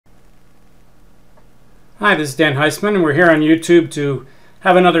Hi, this is Dan Heisman, and we're here on YouTube to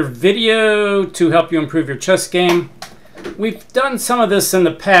have another video to help you improve your chess game. We've done some of this in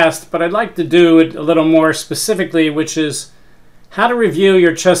the past, but I'd like to do it a little more specifically, which is how to review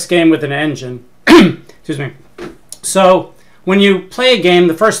your chess game with an engine. Excuse me. So, when you play a game,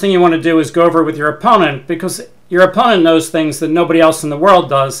 the first thing you want to do is go over it with your opponent, because your opponent knows things that nobody else in the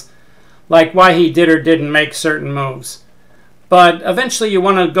world does, like why he did or didn't make certain moves. But eventually you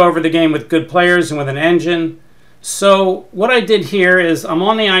want to go over the game with good players and with an engine. So what I did here is I'm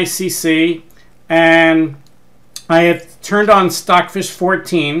on the ICC and I have turned on Stockfish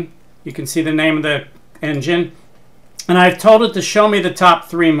 14. You can see the name of the engine. And I've told it to show me the top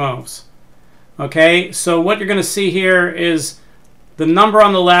 3 moves. Okay, so what you're going to see here is the number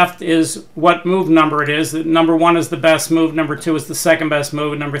on the left is what move number it is. Number 1 is the best move, number 2 is the second best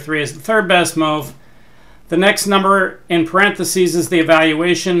move, and number 3 is the third best move. The next number in parentheses is the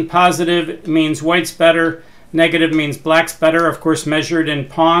evaluation. Positive means white's better. Negative means black's better, of course measured in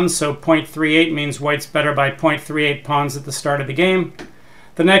pawns, so 0.38 means white's better by 0.38 pawns at the start of the game.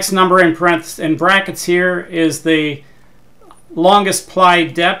 The next number in brackets here is the longest ply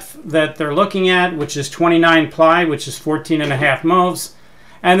depth that they're looking at, which is 29 ply, which is 14.5 moves.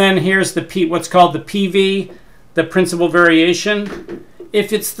 And then here's the what's called the PV, the principal variation.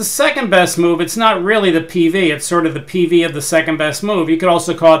 If it's the second best move, it's not really the PV, it's sort of the PV of the second best move. You could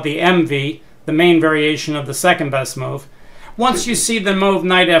also call it the MV, the main variation of the second best move. Once you see the move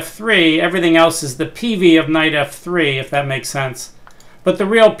knight f3, everything else is the PV of knight f3, if that makes sense. But the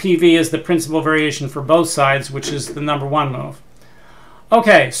real PV is the principal variation for both sides, which is the number 1 move.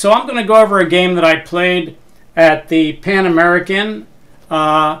 Okay, so I'm going to go over a game that I played at the Pan American.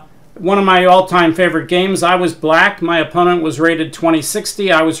 One of my all-time favorite games. I was black. My opponent was rated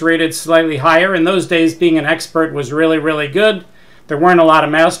 2060. I was rated slightly higher. In those days, being an expert was really, really good. There weren't a lot of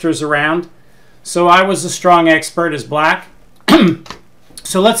masters around. So I was a strong expert as black.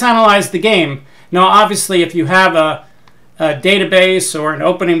 So let's analyze the game. Now, obviously, if you have a database or an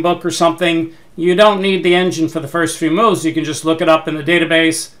opening book or something, you don't need the engine for the first few moves. You can just look it up in the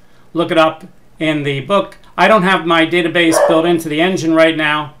database, look it up in the book. I don't have my database built into the engine right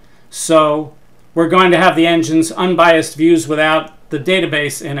now. So we're going to have the engine's unbiased views without the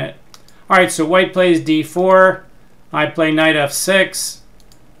database in it. All right, so white plays d4. I play knight f6.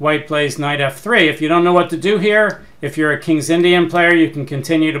 White plays knight f3. If you don't know what to do here, if you're a King's Indian player, you can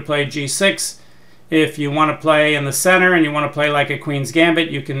continue to play g6. If you want to play in the center and you want to play like a Queen's Gambit,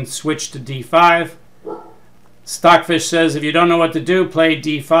 you can switch to d5. Stockfish says if you don't know what to do, play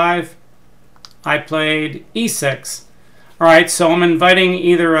d5. I played e6. All right, so I'm inviting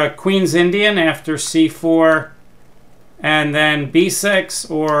either a Queen's Indian after c4 and then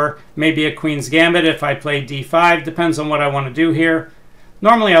b6, or maybe a Queen's Gambit if I play d5. Depends on what I want to do here.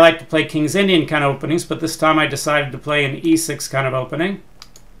 Normally I like to play King's Indian kind of openings, but this time I decided to play an e6 kind of opening.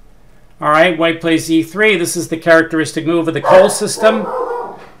 All right, white plays e3. This is the characteristic move of the Cole system.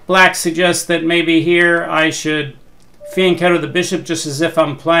 Black suggests that maybe here I should fianchetto the bishop just as if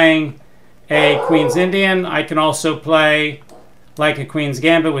I'm playing a Queen's Indian. I can also play like a Queen's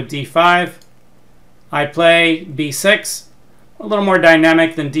Gambit with d5. I play b6, a little more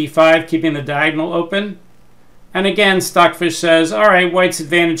dynamic than d5, keeping the diagonal open. And again, Stockfish says, all right, white's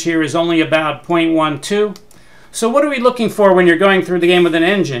advantage here is only about 0.12. So what are we looking for when you're going through the game with an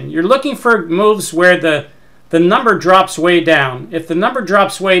engine? You're looking for moves where the number drops way down. If the number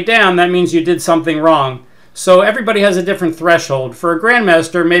drops way down, that means you did something wrong. So everybody has a different threshold. For a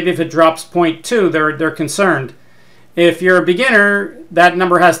grandmaster, maybe if it drops 0.2, they're concerned. If you're a beginner, that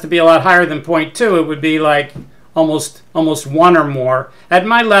number has to be a lot higher than 0.2. It would be like almost 1 or more. At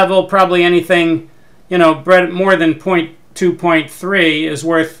my level, probably anything, more than 0.2, 0.3 is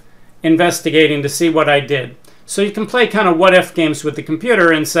worth investigating to see what I did. So you can play kind of what-if games with the computer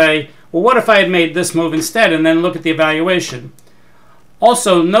and say, well, what if I had made this move instead, and then look at the evaluation.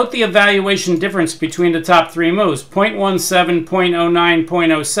 Also, note the evaluation difference between the top 3 moves, 0.17, 0.09,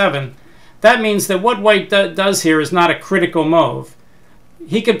 0.07. That means that what white does here is not a critical move.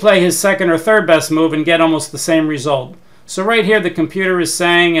 He could play his second or third best move and get almost the same result. So right here, the computer is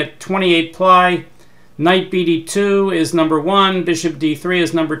saying at 28 ply, knight bd2 is number 1, bishop d3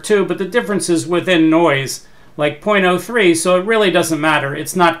 is number 2, but the difference is within noise, like 0.03, so it really doesn't matter.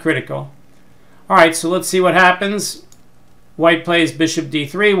 It's not critical. All right, so let's see what happens. White plays bishop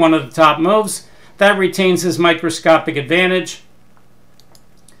d3, one of the top moves. That retains his microscopic advantage.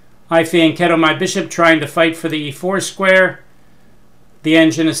 I fianchetto my bishop, trying to fight for the e4 square. The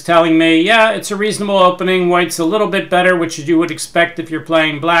engine is telling me, yeah, it's a reasonable opening. White's a little bit better, which you would expect if you're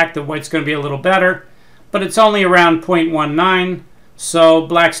playing black, that white's going to be a little better. But it's only around 0.19, so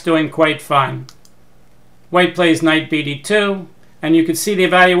black's doing quite fine. White plays knight bd2, and you can see the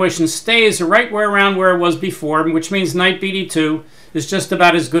evaluation stays right around where it was before, which means knight bd2 is just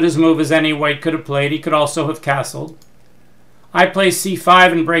about as good a move as any white could have played. He could also have castled. I play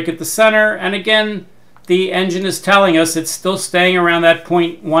c5 and break at the center, and again, the engine is telling us it's still staying around that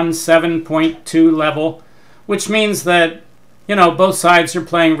 0.17, 0.2 level, which means that, you know, both sides are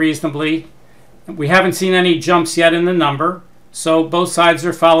playing reasonably. We haven't seen any jumps yet in the number, so both sides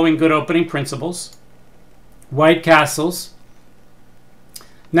are following good opening principles. White castles.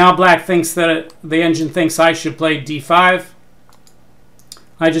 Now black thinks that the engine thinks I should play d5.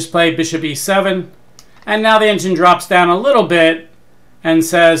 I just play bishop e7, and now the engine drops down a little bit and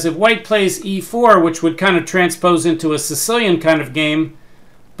says if white plays e4, which would kind of transpose into a Sicilian kind of game,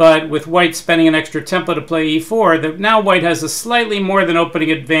 but with white spending an extra tempo to play e4, that now white has a slightly more than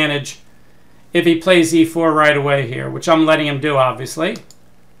opening advantage if he plays e4 right away here, which I'm letting him do, obviously.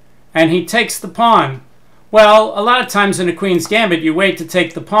 And he takes the pawn. Well, a lot of times in a queen's gambit, you wait to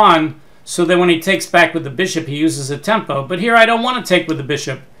take the pawn so that when he takes back with the bishop, he uses a tempo. But here I don't want to take with the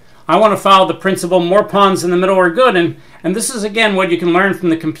bishop. I want to follow the principle, more pawns in the middle are good. And this is, again, what you can learn from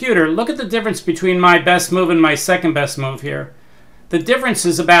the computer. Look at the difference between my best move and my second best move here. The difference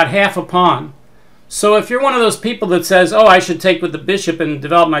is about half a pawn. So if you're one of those people that says, oh, I should take with the bishop and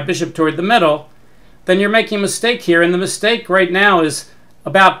develop my bishop toward the middle, then you're making a mistake here. And the mistake right now is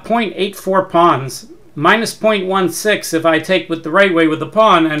about 0.84 pawns. Minus 0.16 if I take with the right way with the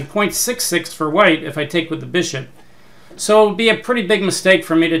pawn, and 0.66 for white if I take with the bishop. So it would be a pretty big mistake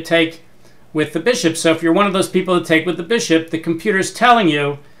for me to take with the bishop. So if you're one of those people that take with the bishop, the computer's telling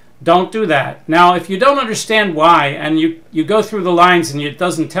you, don't do that. Now, if you don't understand why, and you go through the lines and it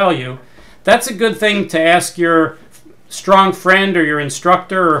doesn't tell you, that's a good thing to ask your strong friend or your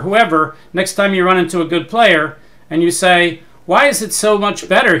instructor or whoever next time you run into a good player, and you say, why is it so much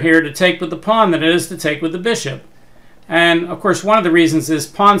better here to take with the pawn than it is to take with the bishop? And, of course, one of the reasons is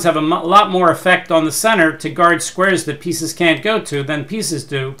pawns have a lot more effect on the center to guard squares that pieces can't go to than pieces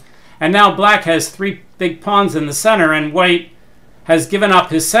do. And now black has 3 big pawns in the center, and white has given up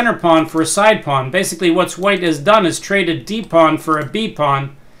his center pawn for a side pawn. Basically, what white has done is traded d pawn for a b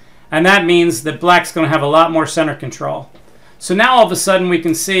pawn, and that means that black's going to have a lot more center control. So now all of a sudden we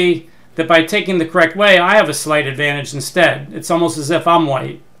can see that by taking the correct way, I have a slight advantage instead. It's almost as if I'm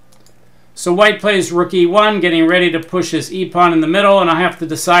white. So white plays rook e1, getting ready to push his e-pawn in the middle, and I have to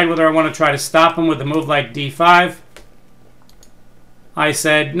decide whether I want to try to stop him with a move like d5. I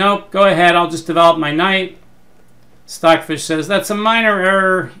said, nope, go ahead, I'll just develop my knight. Stockfish says, that's a minor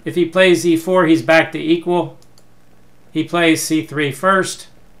error. If he plays e4, he's back to equal. He plays c3 first.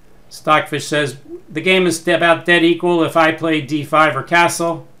 Stockfish says, the game is about dead equal if I play d5 or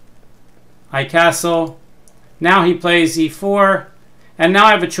castle. I castle. Now he plays e4. And now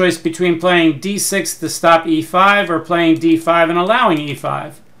I have a choice between playing d6 to stop e5 or playing d5 and allowing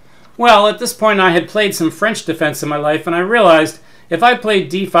e5. Well, at this point I had played some French defense in my life, and I realized if I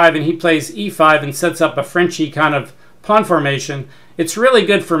played d5 and he plays e5 and sets up a Frenchy kind of pawn formation, it's really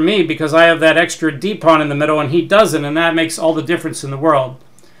good for me because I have that extra d-pawn in the middle and he doesn't, and that makes all the difference in the world.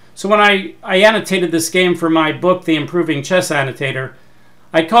 So when I annotated this game for my book, The Improving Chess Annotator,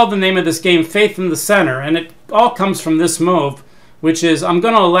 I called the name of this game Faith in the Center, and it all comes from this move, which is I'm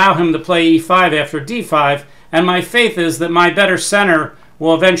going to allow him to play e5 after d5, and my faith is that my better center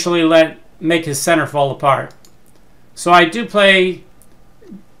will eventually make his center fall apart. So I do play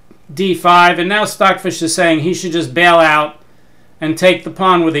d5, and now Stockfish is saying he should just bail out and take the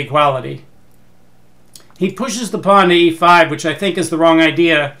pawn with equality. He pushes the pawn to e5, which I think is the wrong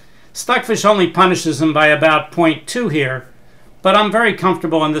idea. Stockfish only punishes him by about 0.2 here, but I'm very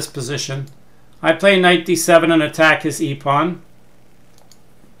comfortable in this position. I play knight d7 and attack his e-pawn.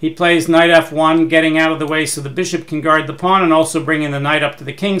 He plays knight f1, getting out of the way so the bishop can guard the pawn and also bringing the knight up to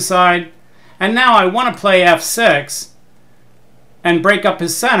the king side. And now I want to play f6 and break up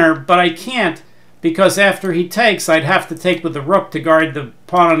his center, but I can't because after he takes, I'd have to take with the rook to guard the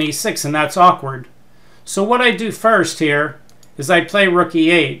pawn on e6, and that's awkward. So what I do first here is I play rook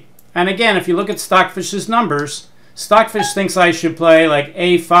e8. And again, if you look at Stockfish's numbers, Stockfish thinks I should play like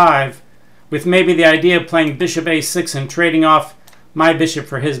a5 with maybe the idea of playing bishop a6 and trading off my bishop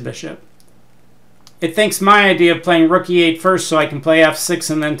for his bishop. It thinks my idea of playing rook e8 first so I can play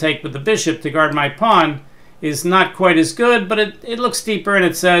f6 and then take with the bishop to guard my pawn is not quite as good, but it looks deeper, and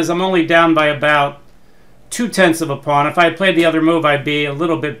it says I'm only down by about 2/10 of a pawn. If I had played the other move, I'd be a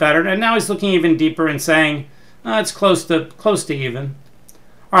little bit better. And now he's looking even deeper and saying, it's close to even.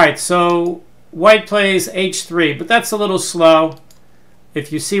 All right, so white plays h3, but that's a little slow.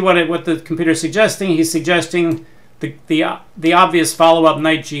 If you see what the computer is suggesting, he's suggesting the obvious follow-up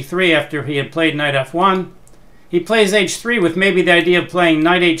knight g3 after he had played knight f1. he plays h3 with maybe the idea of playing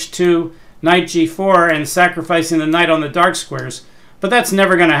knight h2, knight g4, and sacrificing the knight on the dark squares. But that's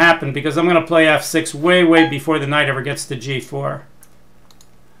never going to happen because I'm going to play f6 way, way before the knight ever gets to g4.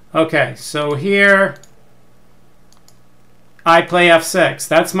 Okay, so here I play f6.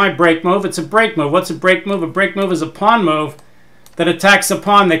 That's my break move. It's a break move. What's a break move? A break move is a pawn move that attacks a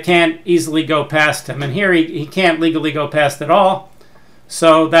pawn that can't easily go past him. And here he can't legally go past at all.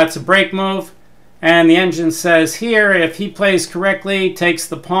 So that's a break move. And the engine says here, if he plays correctly, takes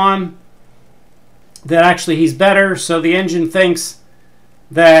the pawn, that actually he's better. So the engine thinks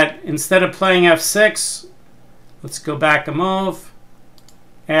that instead of playing f6, let's go back a move.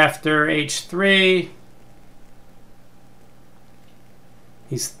 After h3,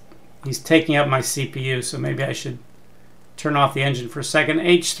 he's taking up my CPU, so maybe I should turn off the engine for a second.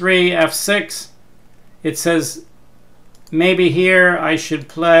 h3, f6. It says maybe here I should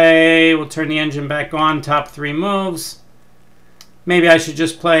play, we'll turn the engine back on, top 3 moves. Maybe I should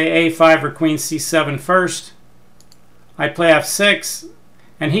just play a5 or queen c7 first. I play f6,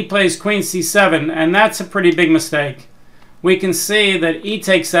 and he plays queen c7, and that's a pretty big mistake. We can see that e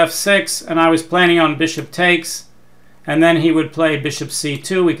takes f6, and I was planning on bishop takes, and then he would play bishop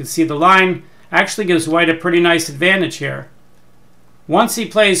c2. We can see the line actually gives white a pretty nice advantage here. Once he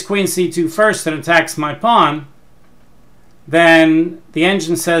plays queen c2 first and attacks my pawn, then the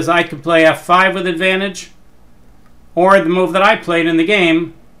engine says I could play f5 with advantage, or the move that I played in the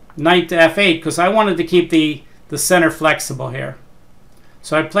game, knight to f8, because I wanted to keep the center flexible here.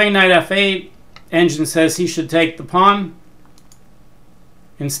 So I play knight f8. Engine says he should take the pawn.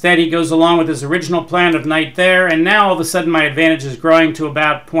 Instead, he goes along with his original plan of knight there, and now all of a sudden my advantage is growing to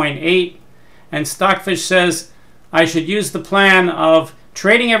about 0.8. And Stockfish says I should use the plan of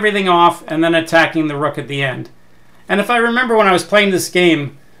trading everything off and then attacking the rook at the end. And if I remember when I was playing this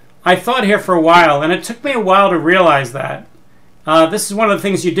game, I thought here for a while, and it took me a while to realize that. This is one of the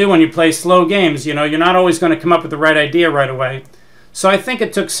things you do when you play slow games. You know, you're not always going to come up with the right idea right away. So I think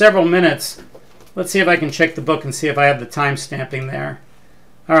it took several minutes. Let's see if I can check the book and see if I have the time stamping there.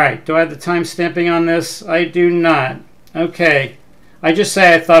 All right, do I have the time stamping on this? I do not. Okay, I just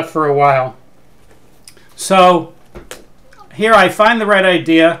say I thought for a while. So here I find the right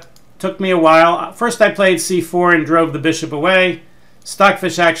idea. Took me a while. First I played c4 and drove the bishop away.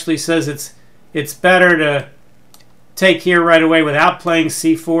 Stockfish actually says it's better to take here right away without playing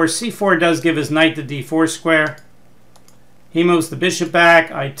c4. c4 does give his knight the d4 square. He moves the bishop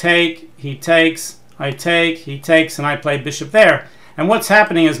back. I take, he takes, I take, he takes, and I play bishop there. And what's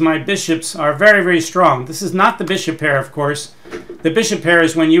happening is my bishops are very, very strong. This is not the bishop pair, of course. The bishop pair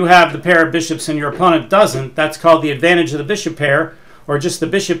is when you have the pair of bishops and your opponent doesn't. That's called the advantage of the bishop pair, or just the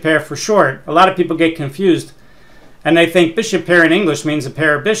bishop pair for short. A lot of people get confused, and they think bishop pair in English means a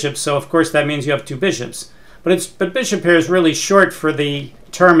pair of bishops, so of course that means you have 2 bishops. But bishop pair is really short for the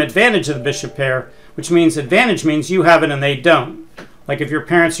term advantage of the bishop pair, which means advantage means you have it and they don't. Like if your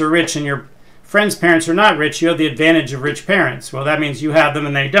parents are rich and your friends' parents are not rich, you have the advantage of rich parents. Well, that means you have them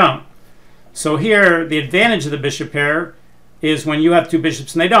and they don't. So here, the advantage of the bishop pair is when you have 2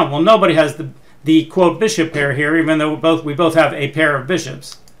 bishops and they don't. Well, nobody has the quote bishop pair here, even though we both have a pair of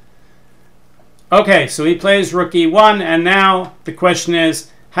bishops. Okay, so he plays rook e1, and now the question is,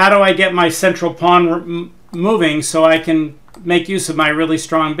 how do I get my central pawn moving so I can make use of my really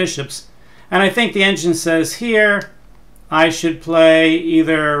strong bishops? And I think the engine says here I should play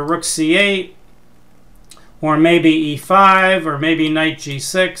either rook c8, or maybe e5, or maybe knight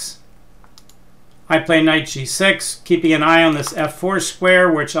g6. I play knight g6, keeping an eye on this f4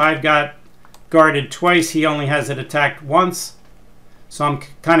 square, which I've got guarded twice. He only has it attacked once. So I'm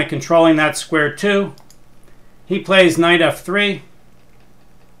kind of controlling that square too. He plays knight f3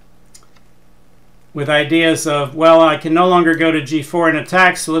 with ideas of, well, I can no longer go to g4 and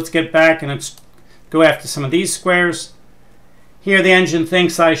attack, so let's get back and let's go after some of these squares. Here the engine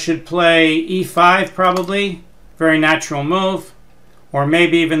thinks I should play e5 probably, very natural move, or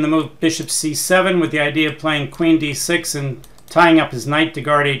maybe even the move bishop c7 with the idea of playing queen d6 and tying up his knight to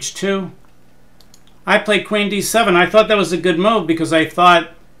guard h2. I played queen d7. I thought that was a good move because I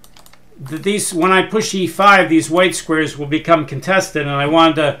thought that when I push e5, these white squares will become contested, and I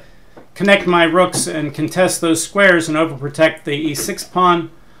wanted to connect my rooks and contest those squares and overprotect the e6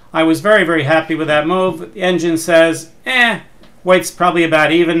 pawn. I was very, very happy with that move. The engine says, white's probably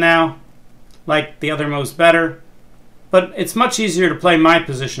about even now, like the other move's better. But it's much easier to play my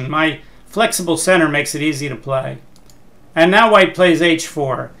position. My flexible center makes it easy to play. And now white plays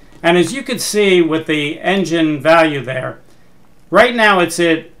h4. And as you can see with the engine value there, right now it's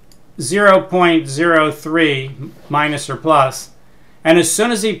at 0.03 minus or plus. And as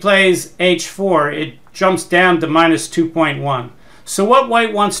soon as he plays h4, jumps down to minus 2.1. So what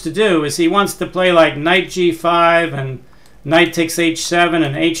white wants to do is he wants to play like knight g5 and knight takes h7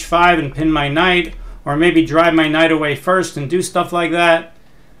 and h5 and pin my knight, or maybe drive my knight away first and do stuff like that.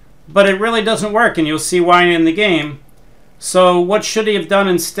 But it really doesn't work, and you'll see why in the game. So what should he have done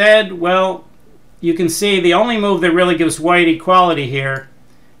instead? Well, you can see the only move that really gives white equality here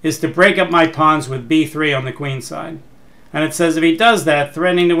is to break up my pawns with b3 on the queen side. And it says if he does that,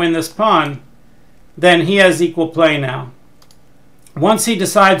 threatening to win this pawn, then he has equal play now. Once he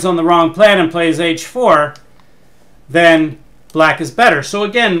decides on the wrong plan and plays h4, then black is better. So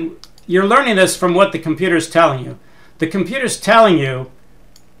again, you're learning this from what the computer's telling you. The computer's telling you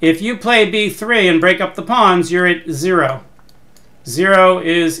if you play b3 and break up the pawns, you're at 0. 0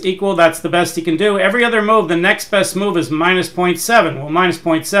 is equal. That's the best he can do. Every other move, the next best move is minus 0.7. Well, minus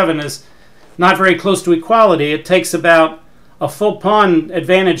 0.7 is not very close to equality. It takes about a full pawn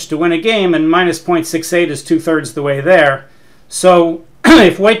advantage to win a game, and minus 0.68 is 2/3 the way there. So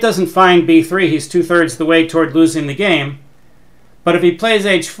if white doesn't find b3, he's 2/3 the way toward losing the game. But if he plays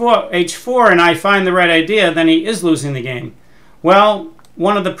h4 and I find the right idea, then he is losing the game. Well,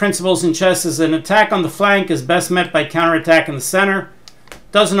 one of the principles in chess is an attack on the flank is best met by counterattack in the center.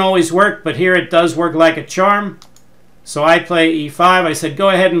 Doesn't always work, but here it does work like a charm. So I play e5. I said, go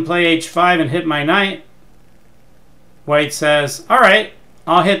ahead and play h5 and hit my knight. White says, all right,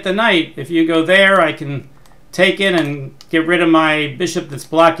 I'll hit the knight. If you go there, I can take it and get rid of my bishop that's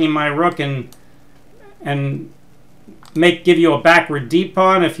blocking my rook and give you a backward d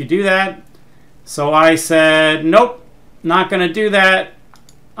pawn if you do that. So I said, nope, not going to do that.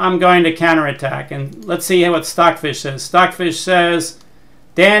 I'm going to counterattack. And let's see what Stockfish says. Stockfish says,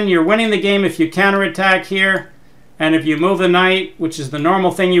 Dan, you're winning the game if you counterattack here. And if you move the knight, which is the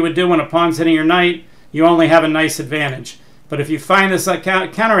normal thing you would do when a pawn's hitting your knight, you only have a nice advantage. But if you find this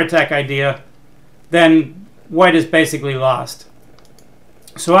counterattack idea, then white is basically lost.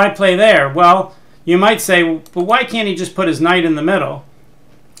 So I play there. Well, you might say, but why can't he just put his knight in the middle?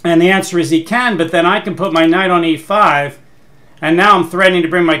 And the answer is he can, but then I can put my knight on e5, and now I'm threatening to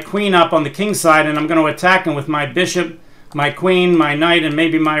bring my queen up on the king side, and I'm going to attack him with my bishop, my queen, my knight, and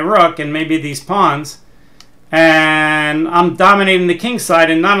maybe my rook, and maybe these pawns. And I'm dominating the king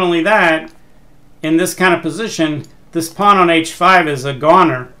side, and not only that, in this kind of position, this pawn on h5 is a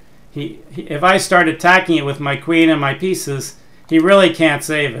goner. If I start attacking it with my queen and my pieces, he really can't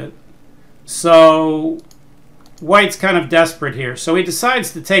save it. So white's kind of desperate here. So he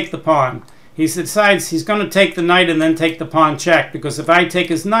decides to take the pawn. He decides he's going to take the knight and then take the pawn check, because if I take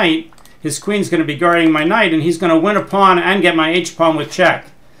his knight, his queen's going to be guarding my knight, and he's going to win a pawn and get my h-pawn with check.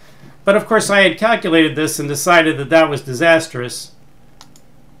 But of course I had calculated this and decided that that was disastrous.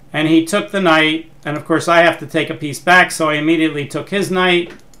 And he took the knight, and of course I have to take a piece back, so I immediately took his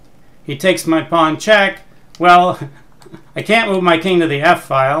knight. He takes my pawn check. Well, I can't move my king to the f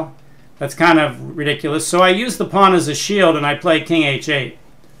file. That's kind of ridiculous. So I use the pawn as a shield, and I play king h8.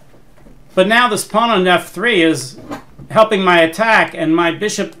 But now this pawn on f3 is helping my attack, and my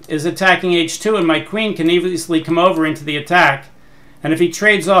bishop is attacking h2, and my queen can easily come over into the attack. And if he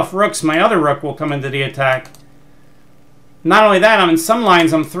trades off rooks, my other rook will come into the attack. Not only that, in some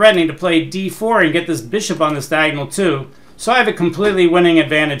lines I'm threatening to play d4 and get this bishop on this diagonal too. So I have a completely winning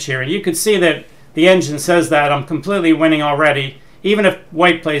advantage here. And you could see that the engine says that I'm completely winning already. Even if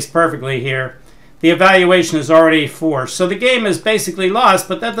white plays perfectly here, the evaluation is already 4. So the game is basically lost,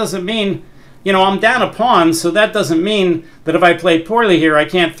 but that doesn't mean, you know, I'm down a pawn, so that doesn't mean that if I play poorly here, I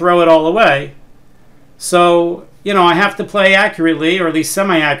can't throw it all away. So, you know, I have to play accurately, or at least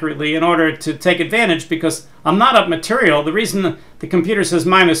semi-accurately, in order to take advantage, because I'm not up material. The reason the computer says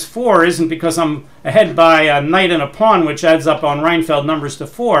 -4 isn't because I'm ahead by a knight and a pawn, which adds up on Reinfeld numbers to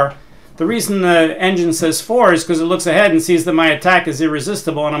 4. The reason the engine says 4 is because it looks ahead and sees that my attack is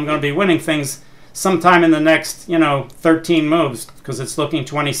irresistible, and I'm going to be winning things sometime in the next, 13 moves, because it's looking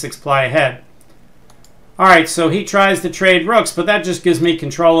 26 ply ahead. All right, so he tries to trade rooks, but that just gives me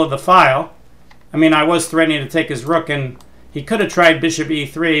control of the file. I mean, I was threatening to take his rook, and he could have tried bishop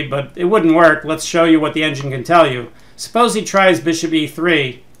e3, but it wouldn't work. Let's show you what the engine can tell you. Suppose he tries bishop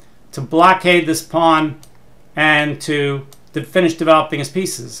e3 to blockade this pawn and to finish developing his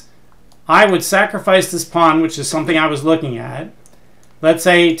pieces. I would sacrifice this pawn, which is something I was looking at. Let's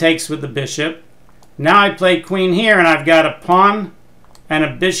say he takes with the bishop. Now I play queen here, and I've got a pawn and a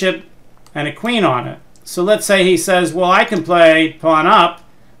bishop and a queen on it. So let's say he says, well, I can play pawn up.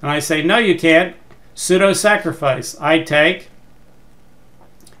 And I say, no, you can't. Pseudo-sacrifice. I take.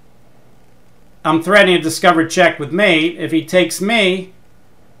 I'm threatening a discovered check with mate. If he takes me,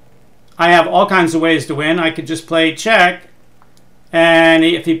 I have all kinds of ways to win. I could just play check, And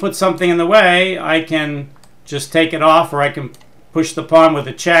if he puts something in the way, I can just take it off, or I can push the pawn with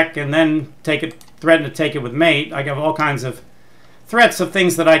a check and then threaten to take it with mate. I have all kinds of threats of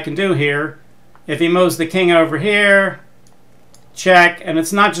things that I can do here. If he moves the king over here, check, and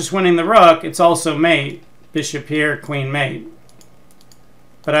it's not just winning the rook, it's also mate. Bishop here, queen mate.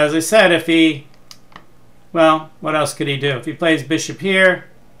 But as I said, if he, well, what else could he do? If he plays bishop here,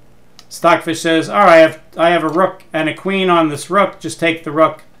 Stockfish says, all right, I have a rook and a queen on this rook. Just take the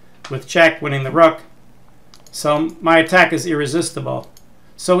rook with check, winning the rook. So my attack is irresistible.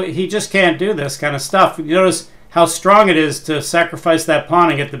 So he just can't do this kind of stuff. You notice how strong it is to sacrifice that pawn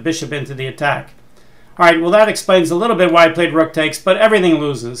and get the bishop into the attack. All right, well, that explains a little bit why I played rook takes, but everything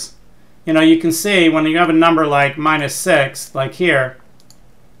loses. You know, you can see when you have a number like -6, like here.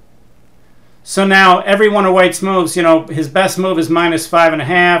 So now every one of White's moves, you know, his best move is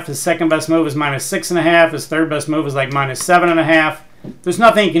 -5.5, his second best move is -6.5, his third best move is like -7.5. There's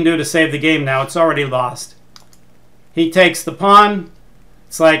nothing he can do to save the game now. It's already lost. He takes the pawn.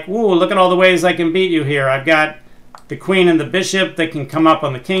 It's like, ooh, look at all the ways I can beat you here. I've got the queen and the bishop that can come up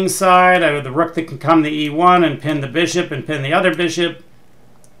on the king's side. I have the rook that can come to e1 and pin the bishop and pin the other bishop.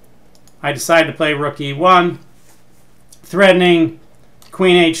 I decide to play rook e1, threatening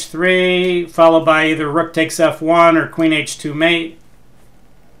queen h3, followed by either rook takes f1 or queen h2 mate.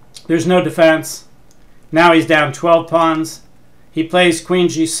 There's no defense. Now he's down 12 pawns. He plays queen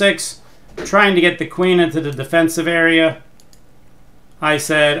g6, trying to get the queen into the defensive area. I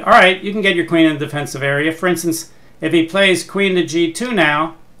said, all right, you can get your queen in the defensive area. For instance, if he plays queen to g2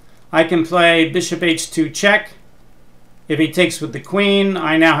 now, I can play bishop h2 check. If he takes with the queen,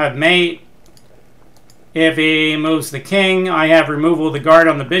 I now have mate. If he moves the king, I have removal of the guard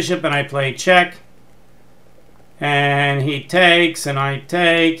on the bishop, and I play check. And he takes, and I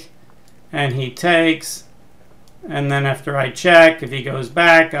take, and he takes. And then after I check, if he goes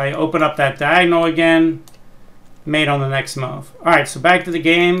back, I open up that diagonal again. Mate on the next move. All right, so back to the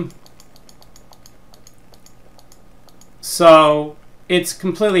game. So it's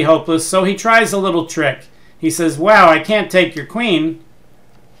completely hopeless. So he tries a little trick. He says, wow, I can't take your queen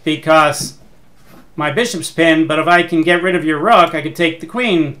because my bishop's pinned, but if I can get rid of your rook, I could take the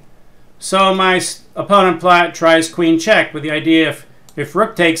queen. So my opponent tries queen check with the idea if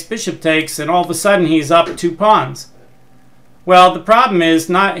rook takes, bishop takes, and all of a sudden he's up 2 pawns. Well, the problem is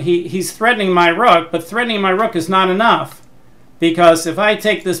he's threatening my rook, but threatening my rook is not enough. Because if I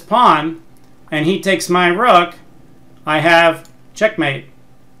take this pawn and he takes my rook, I have checkmate.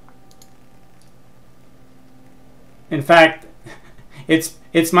 In fact,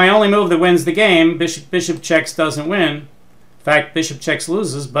 it's my only move that wins the game. Bishop checks doesn't win. In fact, bishop checks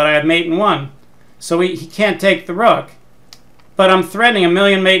loses, but I have mate in 1. So he can't take the rook. But I'm threatening a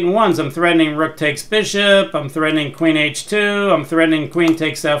million mate in 1s. I'm threatening rook takes bishop. I'm threatening queen h2. I'm threatening queen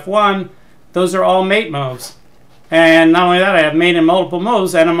takes f1. Those are all mate moves. And not only that, I have mate in multiple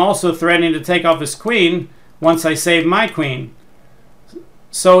moves, and I'm also threatening to take off his queen once I save my queen.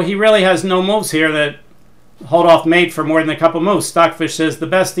 So he really has no moves here that hold off mate for more than a couple moves. Stockfish says the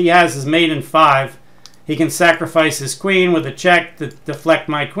best he has is mate in 5. He can sacrifice his queen with a check to deflect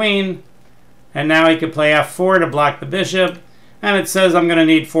my queen. And now he can play f4 to block the bishop. And it says I'm going to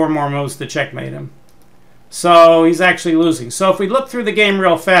need 4 more moves to checkmate him. So he's actually losing. So if we look through the game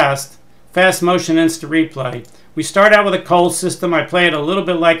real fast motion instant replay. We start out with a Cole system. I play it a little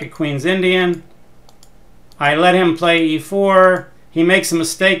bit like a Queen's Indian. I let him play e4. He makes a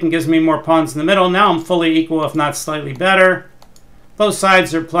mistake and gives me more pawns in the middle. Now I'm fully equal, if not slightly better. Both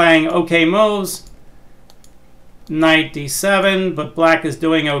sides are playing okay moves. Knight d7, but black is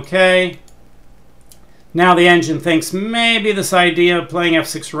doing okay. Now the engine thinks maybe this idea of playing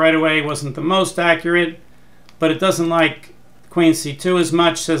f6 right away wasn't the most accurate, but it doesn't like queen c2 as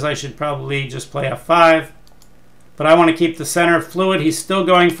much, says I should probably just play f5. But I want to keep the center fluid. He's still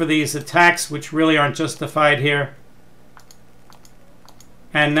going for these attacks, which really aren't justified here.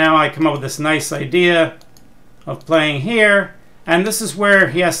 And now I come up with this nice idea of playing here. And this is where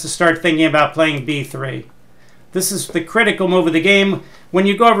he has to start thinking about playing b3. This is the critical move of the game. When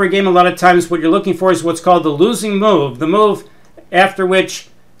you go over a game, a lot of times what you're looking for is what's called the losing move. The move after which,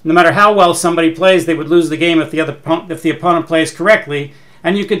 no matter how well somebody plays, they would lose the game if the opponent plays correctly.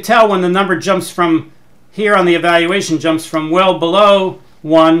 And you could tell when the number jumps from here on the evaluation, jumps from well below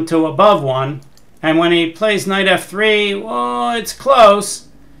 1 to above 1. And when he plays knight f3, well, it's close.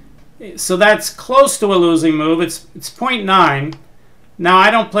 So that's close to a losing move. It's 0.9. Now,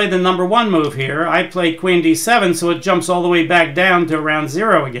 I don't play the number 1 move here. I play queen d7, so it jumps all the way back down to around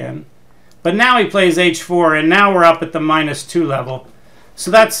 0 again. But now he plays h4, and now we're up at the -2 level.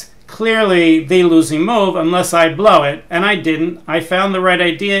 So that's clearly the losing move unless I blow it, and I didn't. I found the right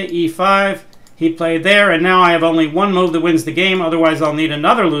idea, e5. He played there, and now I have only one move that wins the game. Otherwise, I'll need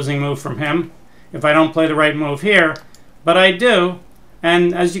another losing move from him if I don't play the right move here. But I do,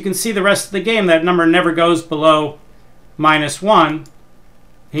 and as you can see the rest of the game, that number never goes below -1.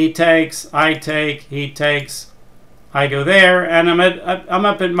 He takes, I take, he takes, I go there, and I'm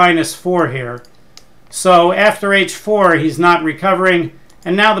up at -4 here. So after h4, he's not recovering,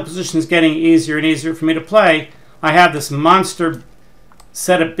 and now the position is getting easier and easier for me to play. I have this monster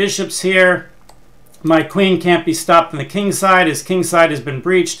set of bishops here. My queen can't be stopped on the king side. His king side has been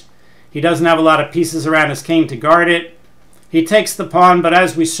breached. He doesn't have a lot of pieces around his king to guard it. He takes the pawn, but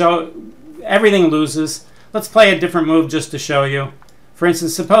as we show, everything loses. Let's play a different move just to show you. For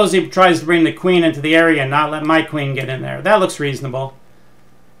instance, suppose he tries to bring the queen into the area and not let my queen get in there. That looks reasonable.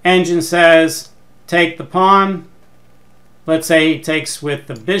 Engine says, take the pawn. Let's say he takes with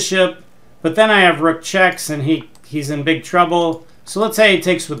the bishop. But then I have rook checks, and he's in big trouble. So let's say he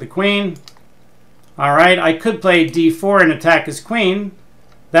takes with the queen. All right, I could play d4 and attack his queen.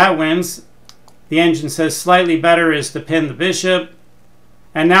 That wins. The engine says slightly better is to pin the bishop.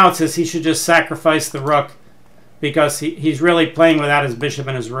 And now it says he should just sacrifice the rook because he's really playing without his bishop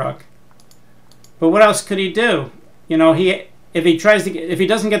and his rook. But what else could he do? You know, if he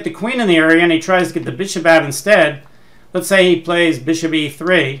doesn't get the queen in the area and he tries to get the bishop out instead, let's say he plays bishop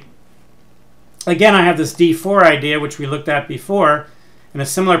e3. Again, I have this d4 idea, which we looked at before, in a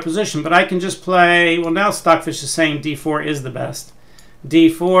similar position, but I can just play, well, now Stockfish is saying d4 is the best.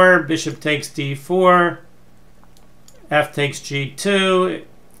 d4, bishop takes d4, f takes g2.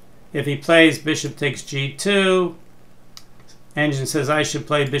 If he plays bishop takes g2, engine says I should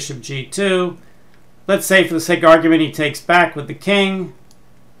play bishop g2. Let's say for the sake of argument he takes back with the king.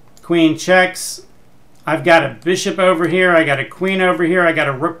 Queen checks. I've got a bishop over here. I got a queen over here. I got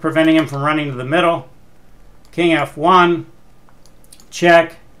a rook preventing him from running to the middle. King f1.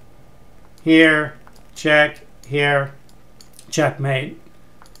 Check. Here. Check. Here. Checkmate.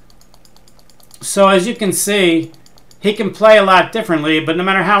 So as you can see, he can play a lot differently, but no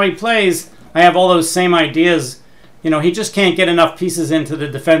matter how he plays, I have all those same ideas. You know, he just can't get enough pieces into the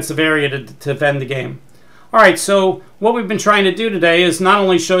defensive area to defend the game. All right, so what we've been trying to do today is not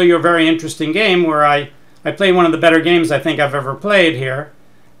only show you a very interesting game where I play one of the better games I think I've ever played here,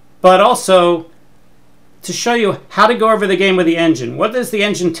 but also to show you how to go over the game with the engine. What is the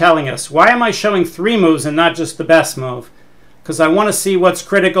engine telling us? Why am I showing 3 moves and not just the best move? Because I want to see what's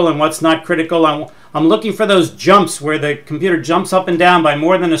critical and what's not critical. I'm looking for those jumps where the computer jumps up and down by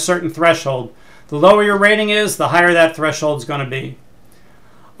more than a certain threshold. The lower your rating is, the higher that threshold is going to be.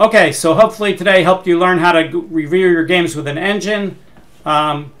 Okay, so hopefully today helped you learn how to review your games with an engine.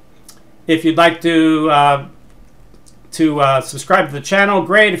 If you'd like to subscribe to the channel,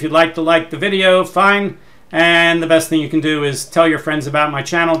 great. If you'd like to like the video, fine. And the best thing you can do is tell your friends about my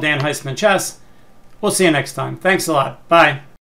channel, Dan Heisman Chess. We'll see you next time. Thanks a lot. Bye.